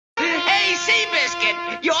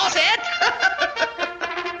Seabiscuit. You all set?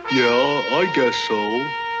 Yeah, I guess so.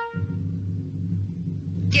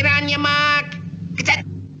 Get on your mark. Get set.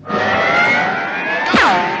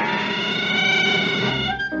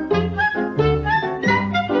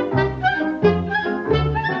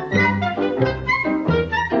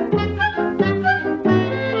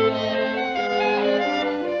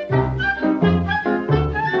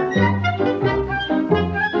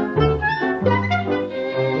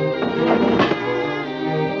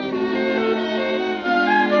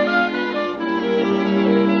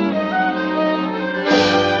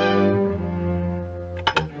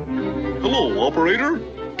 Hello, operator.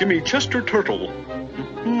 Give me Chester Turtle.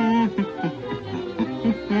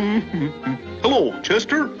 Hello,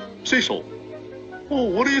 Chester. Cecil. Oh,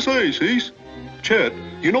 what do you say, Cease? Chet,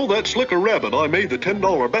 you know that slicker rabbit I made the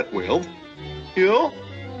 $10 bet with? Yeah?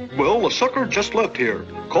 Well, the sucker just left here.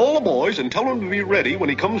 Call the boys and tell him to be ready when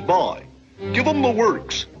he comes by. Give him the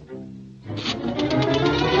works.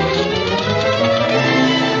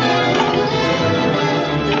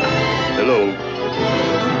 Hello.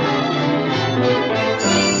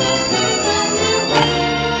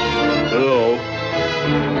 Hello.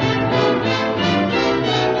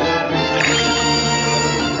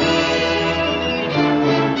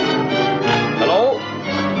 Hello?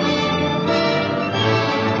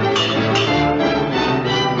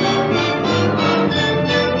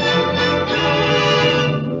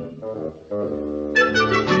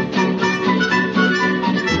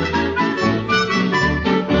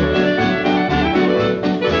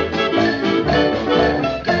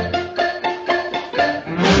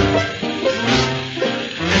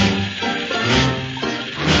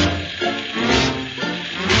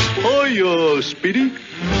 Hi, Speedy.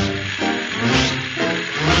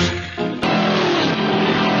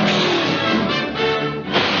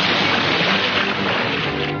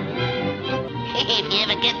 If you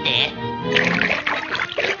ever get there.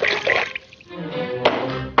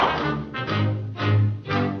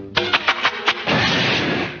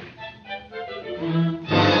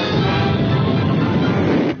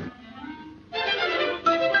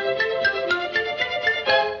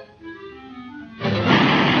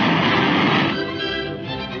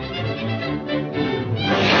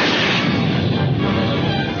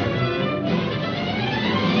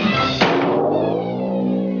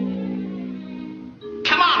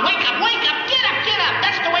 Come on, wake up, wake up, get up, get up.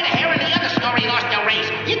 That's the way the Heir and the other story lost their race.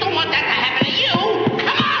 You don't want that to happen to you.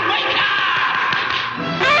 Come on, wake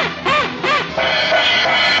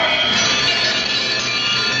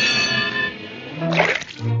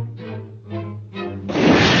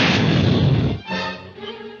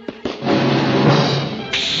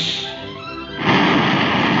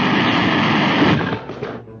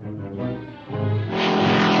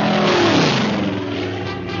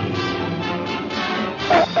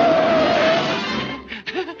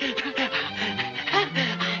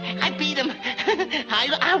I beat him.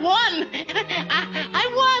 I won. I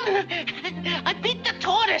won. I beat the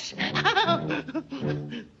tortoise.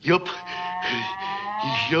 Yup.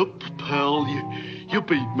 Yup, pal. You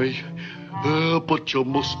beat me. But you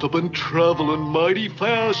must have been traveling mighty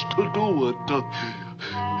fast to do it.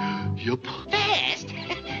 Yup. Fast.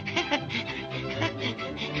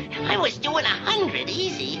 I was doing 100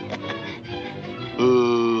 easy.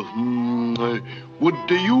 Would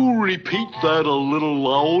you repeat that a little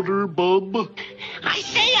louder, bub? I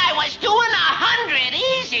say I was doing 100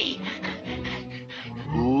 easy.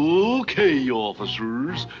 Okay,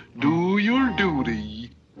 officers, do your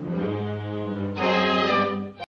duty.